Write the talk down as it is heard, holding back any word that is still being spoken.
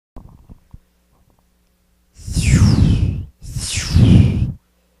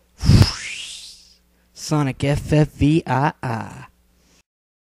Sonic FFVII.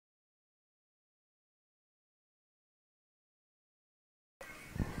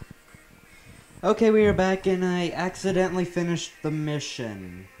 Okay, we are back, and I accidentally finished the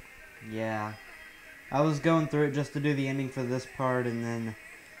mission. Yeah. I was going through it just to do the ending for this part, and then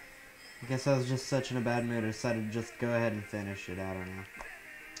I guess I was just such in a bad mood I decided to just go ahead and finish it. I don't know.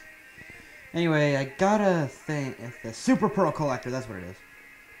 Anyway, I got a thing. The Super Pearl Collector, that's what it is.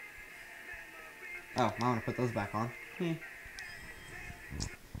 Oh, I want to put those back on.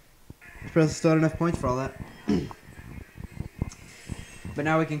 Probably still enough points for all that. But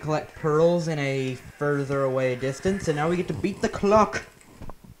now we can collect pearls in a further away distance, and now we get to beat the clock,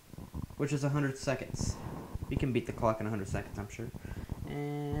 which is 100 seconds. We can beat the clock in 100 seconds, I'm sure.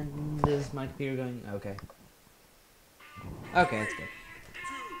 And is my computer going? Okay. Okay, that's good.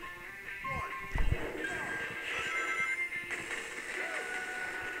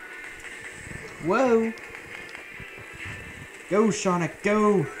 Whoa! Go, Sonic,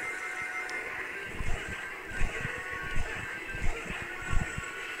 go!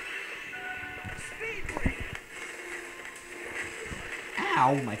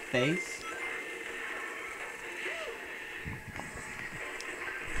 Ow, my face.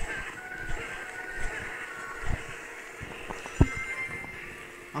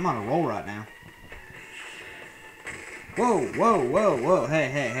 I'm on a roll right now. Whoa, whoa, whoa, whoa, hey,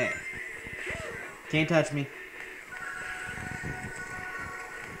 hey, hey. Can't touch me.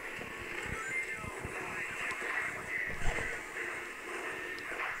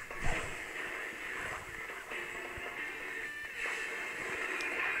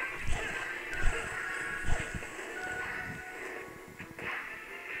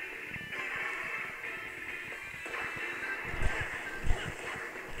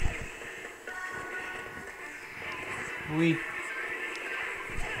 We...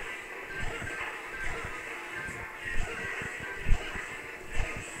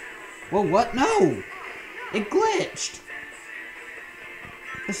 Whoa, what? No! It glitched!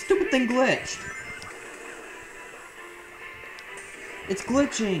 The stupid thing glitched! It's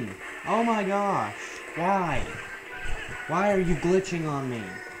glitching! Oh my gosh! Why? Why are you glitching on me?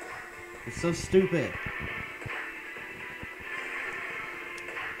 It's so stupid.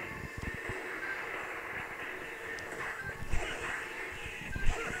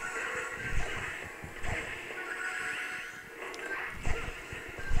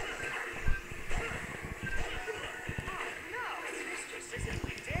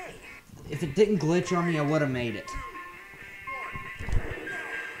 If it didn't glitch on me, I would have made it.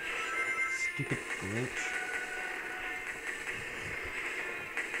 Stupid glitch.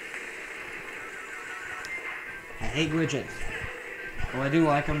 I hate glitches. Well, I do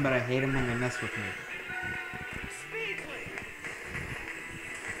like them, but I hate them when they mess with me.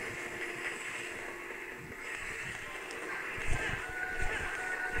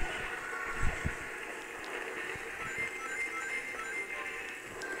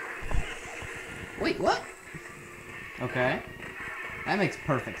 Wait, what? Okay. That makes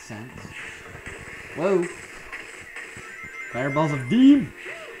perfect sense. Whoa. Fireballs of doom!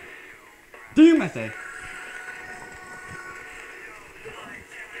 Doom, I say.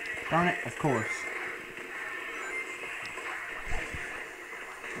 Darn it, of course.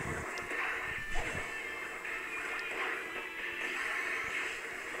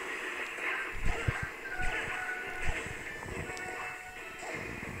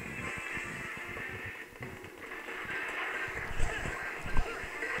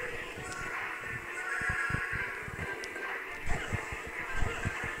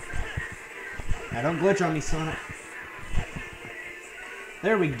 Now don't glitch on me, Sonic.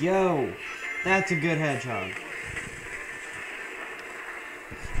 There we go. That's a good hedgehog.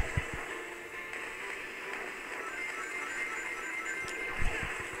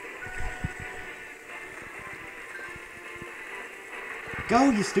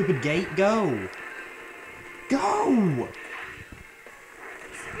 Go, you stupid gate, go! Go!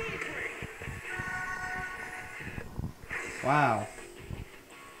 Wow.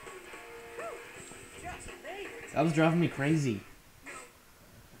 That was driving me crazy.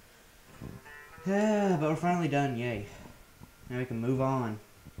 Yeah, but we're finally done, yay. Now we can move on.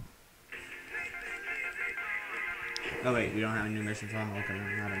 Oh wait, we don't have any new missions on. Okay,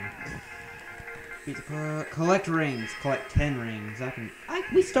 I don't know. Beat the collect rings. Collect 10 rings.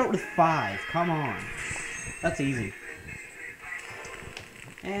 We start with 5. Come on. That's easy.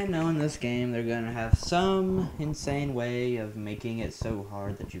 And knowing this game, they're gonna have some insane way of making it so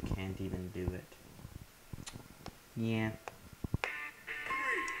hard that you can't even do it. Yeah.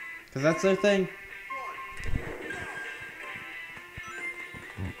 Because that's their thing.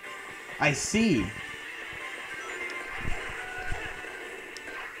 I see.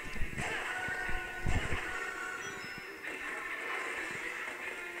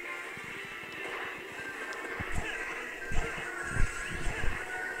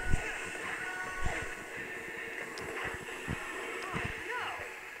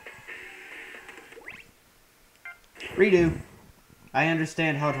 Redo. I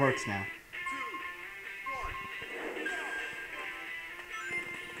understand how it works now.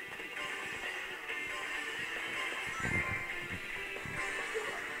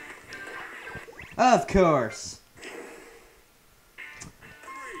 Of course.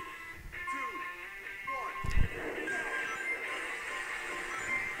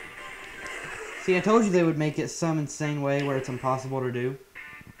 See, I told you they would make it some insane way where it's impossible to do.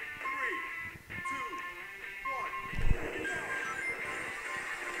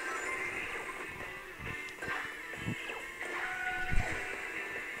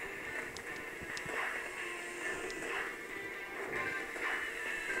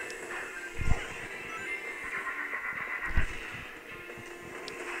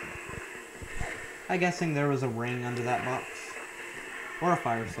 I'm guessing there was a ring under that box. Or a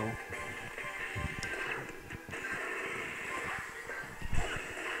fire soul.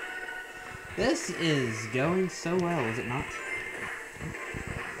 This is going so well, is it not?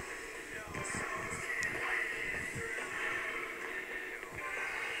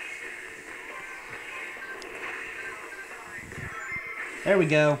 There we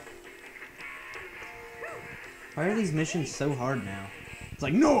go. Why are these missions so hard now? It's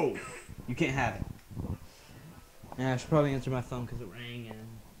like, no! You can't have it. Yeah, I should probably answer my phone because it rang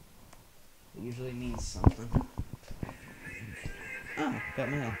and it usually means something. Oh, got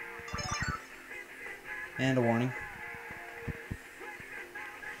mail. And a warning.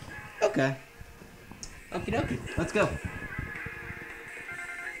 Okay. Okie dokie. Let's go.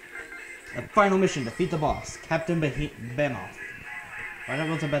 The final mission. Defeat the boss. Captain Behemoth. I don't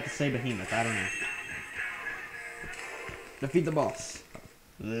know what I was about to say Behemoth. I don't know. Defeat the boss.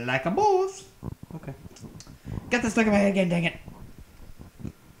 Like a boss. Okay. Get this stuck in my head again, dang it.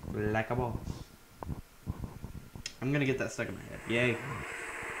 Like a boss. I'm gonna get that stuck in my head. Yay.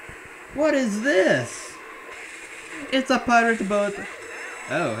 What is this? It's a pirate boat.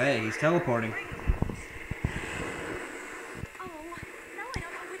 Oh, hey, he's teleporting. Oh, now I don't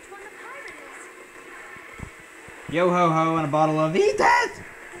know which one the pirate is. Yo ho ho and a bottle of eat it! The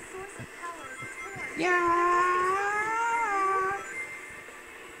source of power is its horn. Yeah!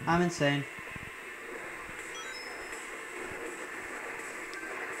 I'm insane.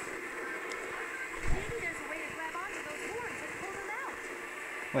 Maybe there's a way to grab onto those horns and pull them out.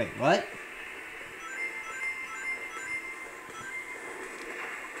 Wait, what?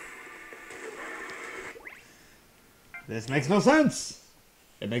 This makes no sense.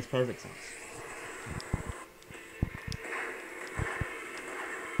 It makes perfect sense.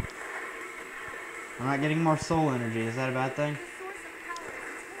 I'm not getting more soul energy. Is that a bad thing? The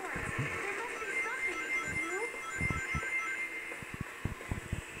source of power is its horns.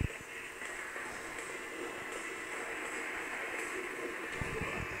 There must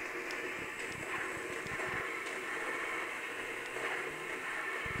be something you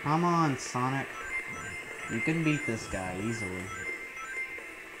can do. Come on, Sonic. You can beat this guy easily.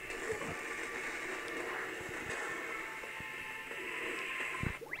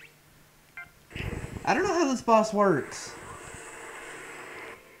 I don't know how this boss works.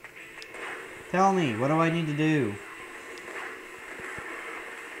 Tell me, what do I need to do?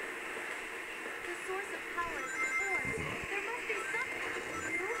 The source of power is its horns. There must be something you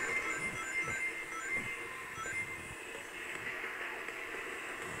can do.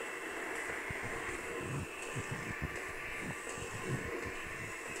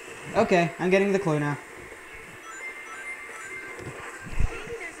 Okay, I'm getting the clue now.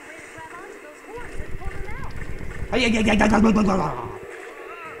 Maybe there's a way to grab onto those horns and pull them out.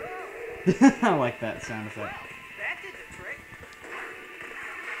 I like that sound effect. That did the trick.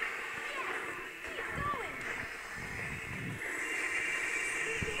 Keep going.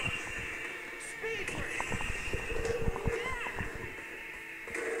 Speed break.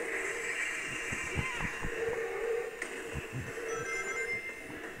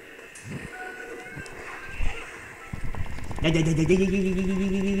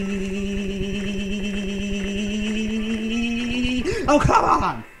 Oh, come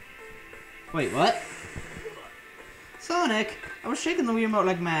on! Wait, what? Sonic, I was shaking the Wii remote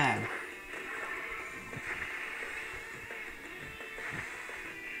like mad.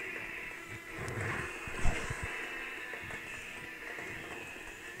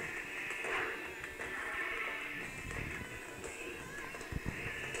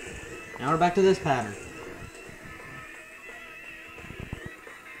 Now we're back to this pattern.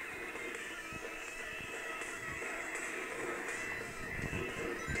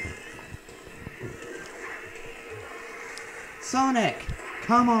 Sonic,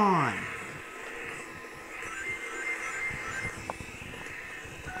 come on!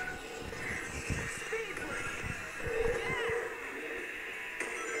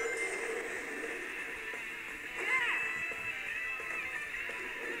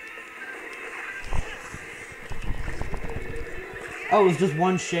 Oh, it was just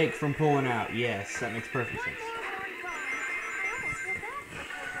one shake from pulling out. Yes, that makes perfect One sense. more horn gone. I almost feel bad for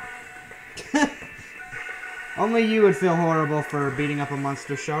the poor guy. Only you would feel horrible for beating up a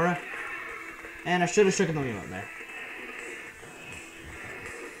monster, Shara. And I should have shooken the wheel up there.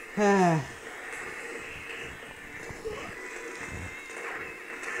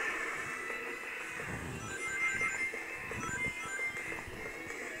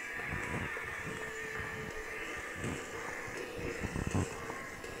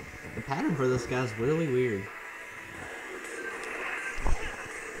 The pattern for this guy's really weird.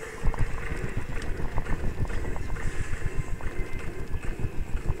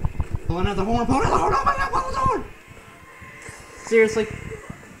 Pulling out the horn, pulling out the horn, oh my god, pull the horn! Seriously?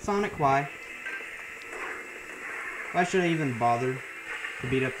 Sonic, why? Why should I even bother to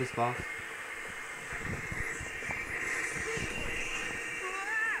beat up this boss?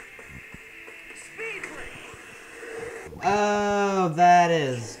 Speed break. Oh, that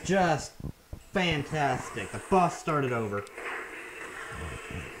is just fantastic. The boss started over.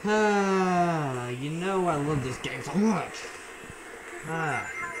 You know I love this game so much. Powers,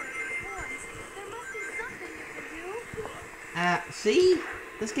 horns. There must be something you can do. See?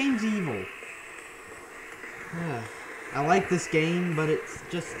 This game's evil. I like this game, but it's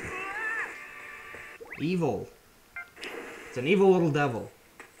just evil. It's an evil little devil.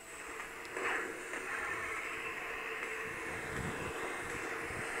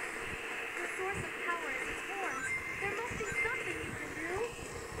 The source of power is its horns. There must be something you can do.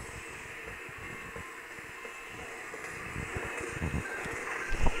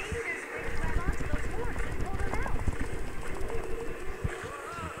 Maybe there's a way to grab onto those horns and pull them out.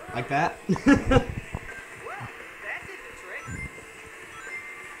 Like that? Well, that did the trick.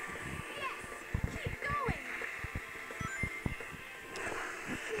 Yes! Keep going!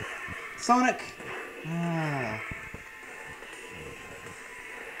 Sonic!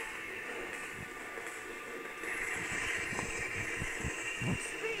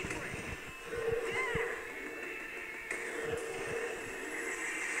 Speed break.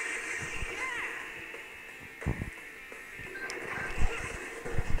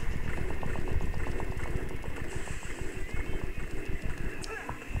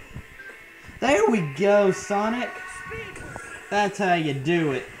 There we go, Sonic! Speed break. That's how you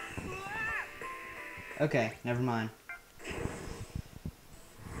do it. Okay, never mind.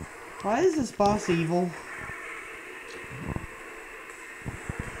 Why is this boss evil?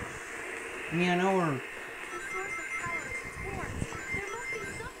 I mean, I know we're... The source of power is its horns. There must be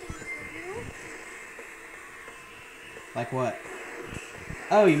something you can do. Like what?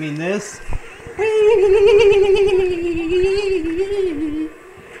 Oh, you mean this? That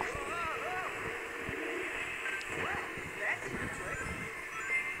did the trick.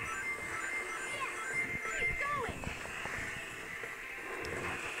 Keep going!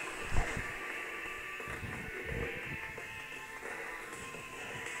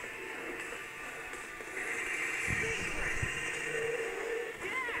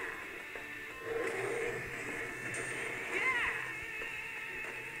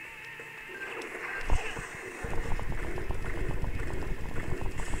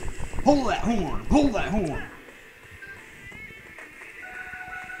 Pull that horn! Pull that horn!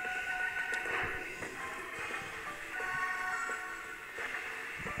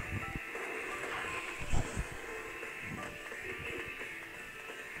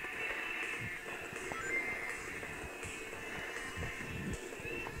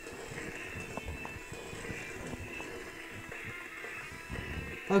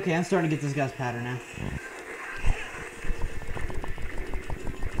 Okay, I'm starting to get this guy's pattern now.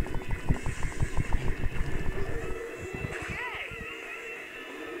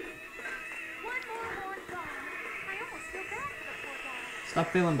 One more horn gone. I almost feel bad for the poor guy. Stop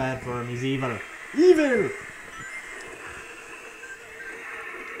feeling bad for him, he's evil. Evil!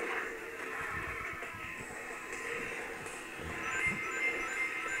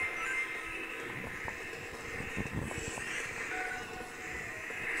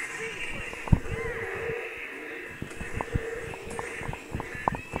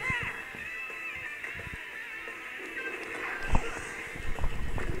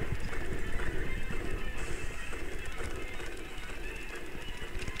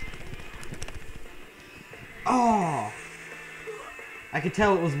 Oh! I could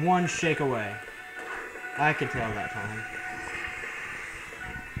tell it was one shake away. I could tell that time.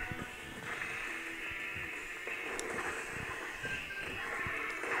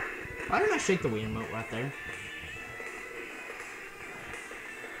 Why didn't I shake the Wii remote right there?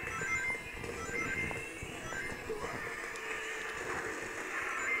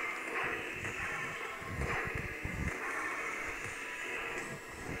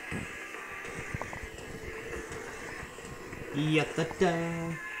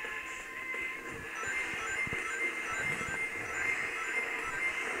 Yatta-da.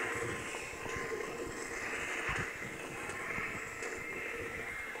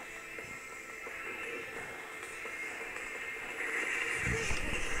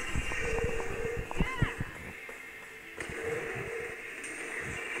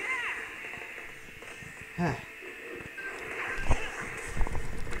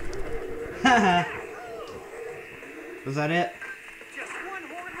 Was that it? Just one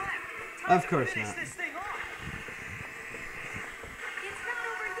horn left. Time Of course to finish not. this thing off. It's not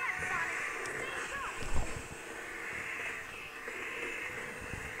over yet, Sonic. Stay sharp.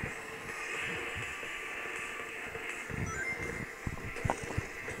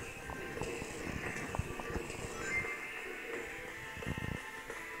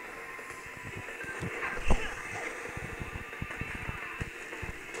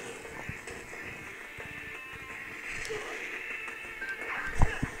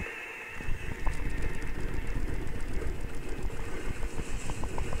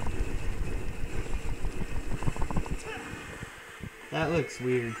 That looks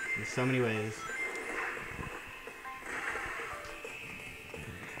weird in so many ways.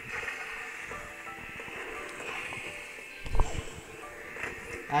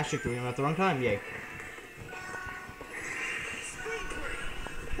 Ashley doing it at the wrong time, yay.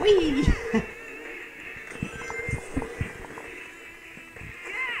 Whee!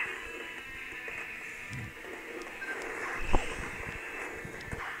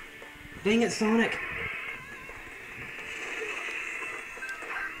 Dang it, Sonic!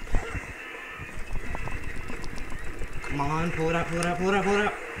 Come on, pull it up, pull it up, pull it up, pull it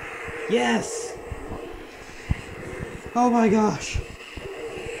up! Yes! Oh my gosh!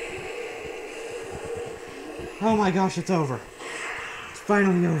 Oh my gosh, it's over. It's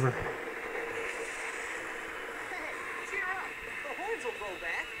finally over. Hey, cheer up. The horns will grow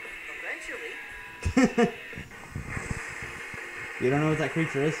back. Eventually. You don't know what that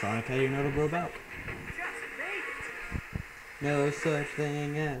creature is, Sonic. How do you know it'll grow back? Just made it. No such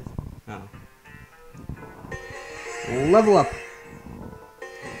thing as... Oh. Level up!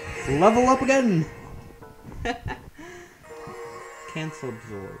 Level up again! Cancel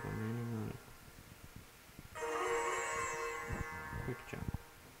absorb. Quick jump.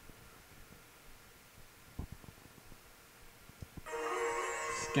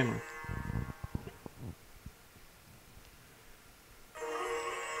 Skimmer.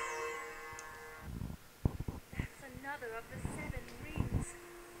 That's another of the 7 rings.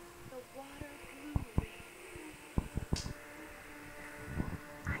 The water blue ring.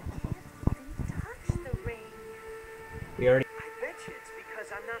 I can't even touch the ring. We already... I bet you it's because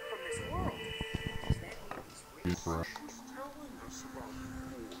I'm not from this world. Does that mean these rings was telling us about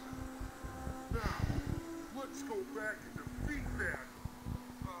before. Now, let's go back and defeat that,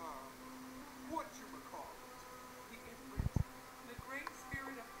 whatchamacallit. The Ifrit, the great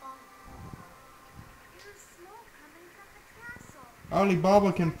spirit of fire. There's smoke coming from the castle. Only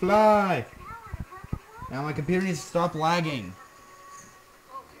Baba can fly! Power to park and walk. Now my computer needs to stop lagging.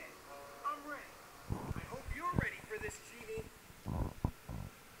 Okay, I'm ready. I hope you're ready for this,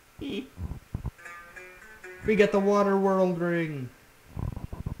 Genie. We get the water world ring.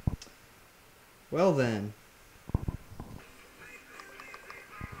 Well then.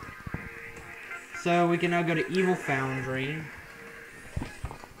 So we can now go to Evil Foundry.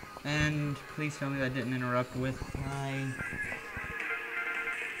 And please tell me that didn't interrupt with my...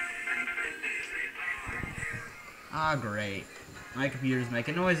 Ah, great. My computer's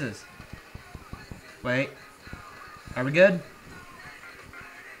making noises. Wait. Are we good?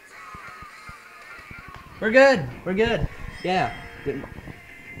 We're good! We're good! Yeah. Didn't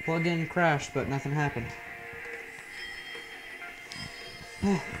plug in crashed, but nothing happened.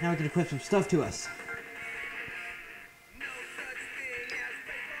 Now we can equip some stuff to us. No such thing as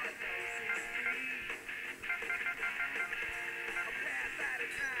paper,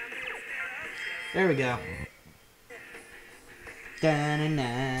 There we go.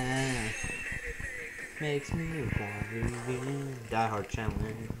 Da-na-na. Makes me want to diehard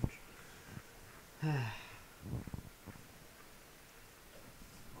challenge.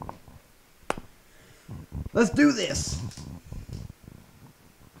 Let's do this.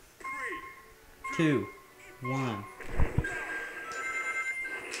 2, 1.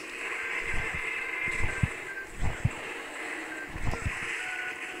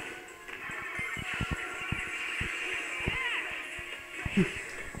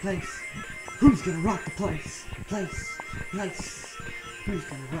 Place. Who's gonna rock the place? Place. Place. Who's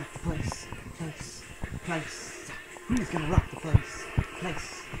gonna rock the place? Place. Place. Who's gonna rock the place?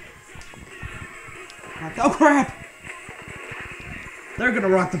 Place. Oh crap! They're gonna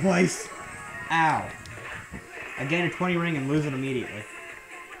rock the place. Ow. I gain a 20 ring and lose it immediately.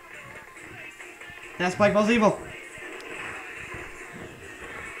 That Spike Ball's evil.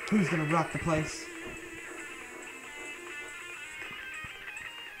 Who's gonna rock the place?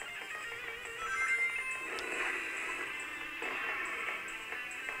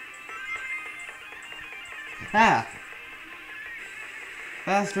 Ah!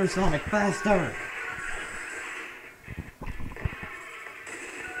 Faster, Sonic, faster!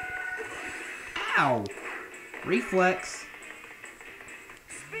 Ow! Reflex.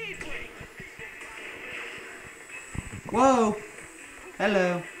 Whoa!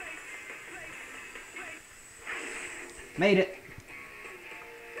 Hello. Made it.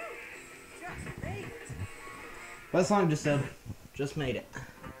 What Sonic just said. Just made it.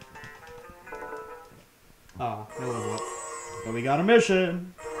 Oh, no level up. But we got a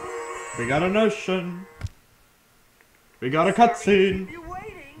mission. We got a notion. We got a cutscene.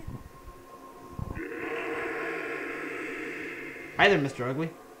 Hi there, Mr. Ugly.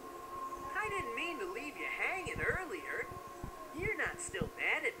 I didn't mean to leave you hanging earlier. You're not still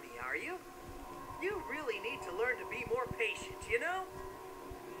mad at me, are you? You really need to learn to be more patient, you know?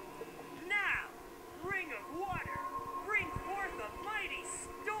 Now, ring of water, bring forth a mighty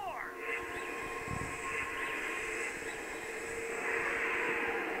storm.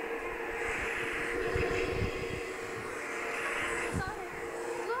 Sonic,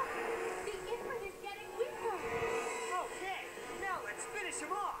 look! The Ifrit is getting weaker! Okay, now let's finish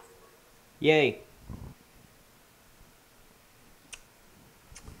him off. Yay.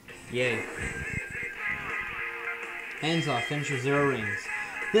 Yay. Hands off, finish your 0 rings.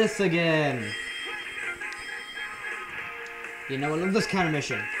 This again! You know, I love this kind of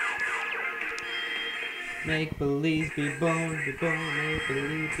mission. Make believe be born, make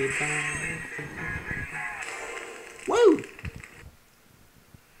believe be born. Woo!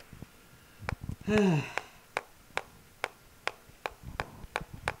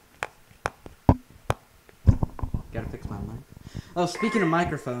 Gotta fix my mic. Oh, speaking of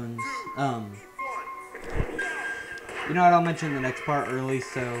microphones, you know what, I'll mention the next part early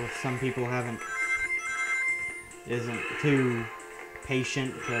so if some people isn't too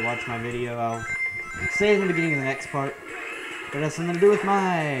patient to watch my video, I'll say it in the beginning of the next part. But it has something to do with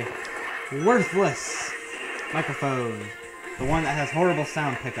my worthless microphone. The one that has horrible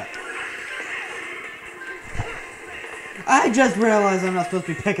sound pickup. I just realized I'm not supposed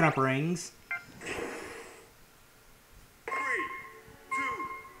to be picking up rings. 3, 2,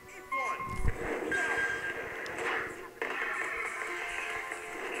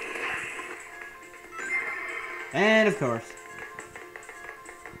 1. And of course.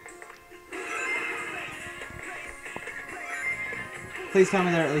 Please tell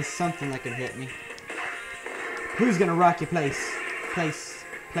me there's at least something that can hit me. Who's gonna rock your place? Place.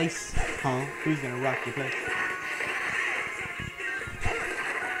 Huh? Who's gonna rock your place?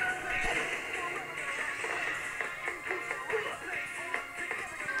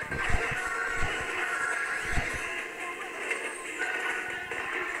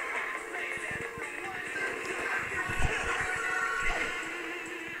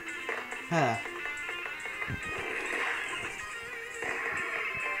 Huh.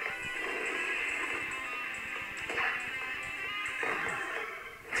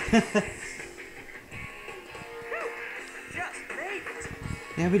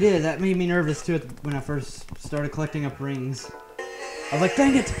 Yeah, we did. That made me nervous too when I first started collecting up rings. I was like,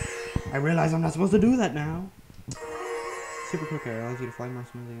 dang it! I realize I'm not supposed to do that now. Super quick air allows you to fly more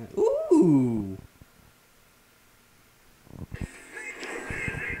smoothly. Ooh!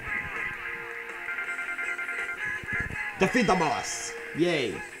 Defeat the boss!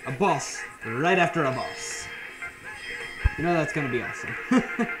 Yay! A boss right after a boss. You know that's gonna be awesome.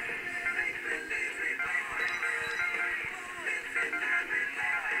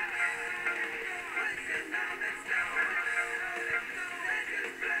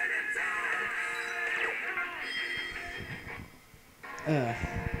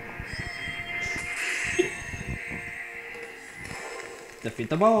 Defeat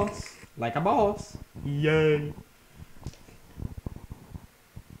the boss like a boss. Yay!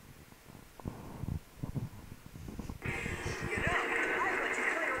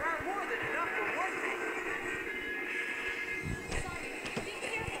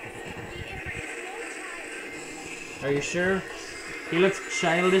 Are you sure? He looks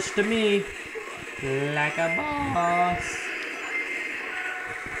childish to me. Like a boss.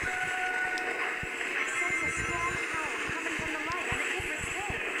 Sense a strong power coming from the light on the Ifrit's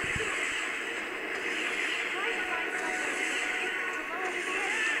head. Try to find something to get the Ifrit to lower his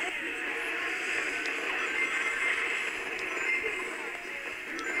head.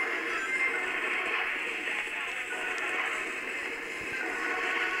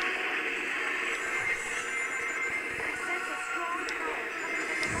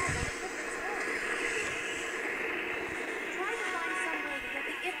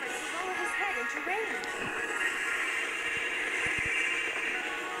 range.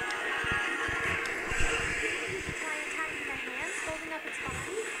 Try attacking the hands holding up its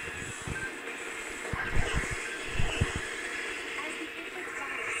body. As the infant's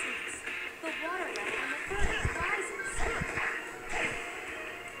body sinks, the water level in the furnace rises.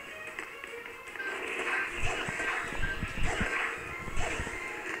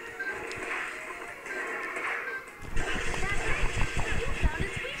 You found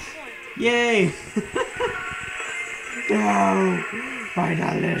its weak point. Yay! No! My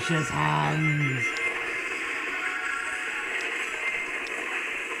delicious hands!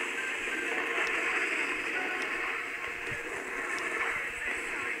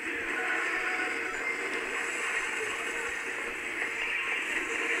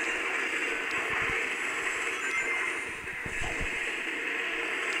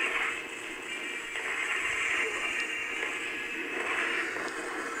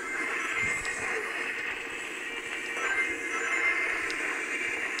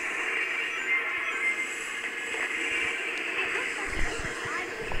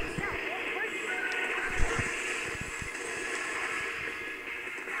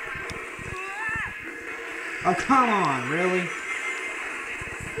 Oh, come on, really? Sense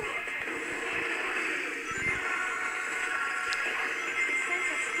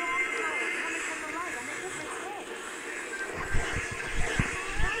a strong power coming from the light on the infant's head.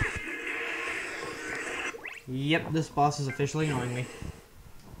 Yep, this boss is officially annoying me.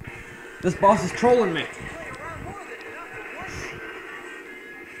 This boss is trolling me.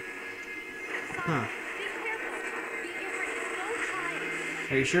 Huh. Be careful. The infant is so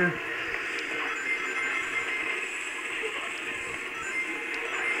tired. Are you sure?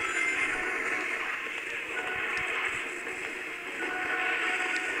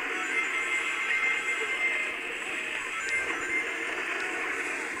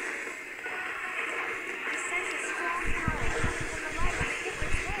 Sense a strong power coming from the light on the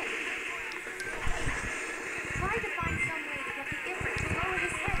infant's head. Try to find some way to get the infant to lower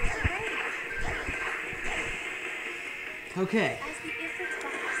his head into range. Okay. As the infant's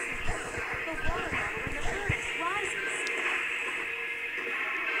body sinks, the water level in the furnace rises.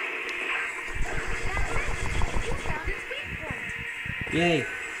 That's it! You found its weak point. Yay.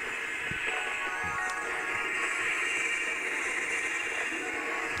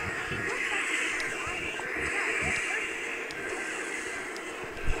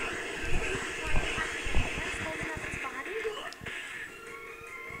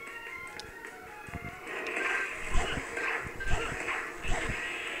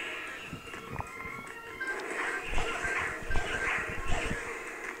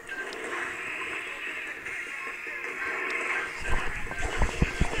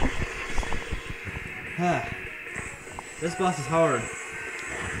 Huh. This boss is hard.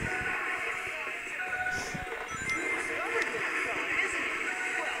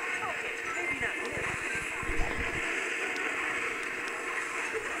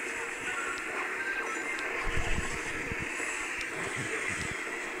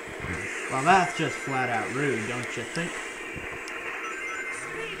 Well, that's just flat out rude, don't you think?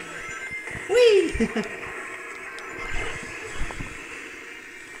 Whee!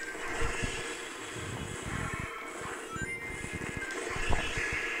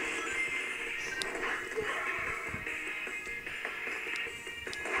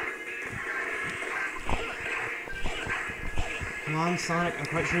 Come on, Sonic. I'm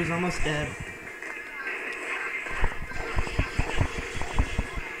quite sure he's almost dead.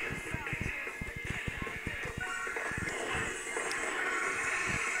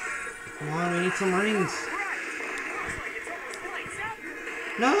 Come on, we need some rings.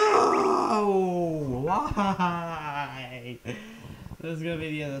 No! Why? This is gonna be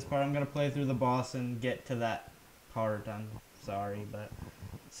the end of this part. I'm gonna play through the boss and get to that part. I'm sorry, but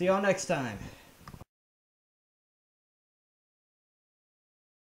see y'all next time.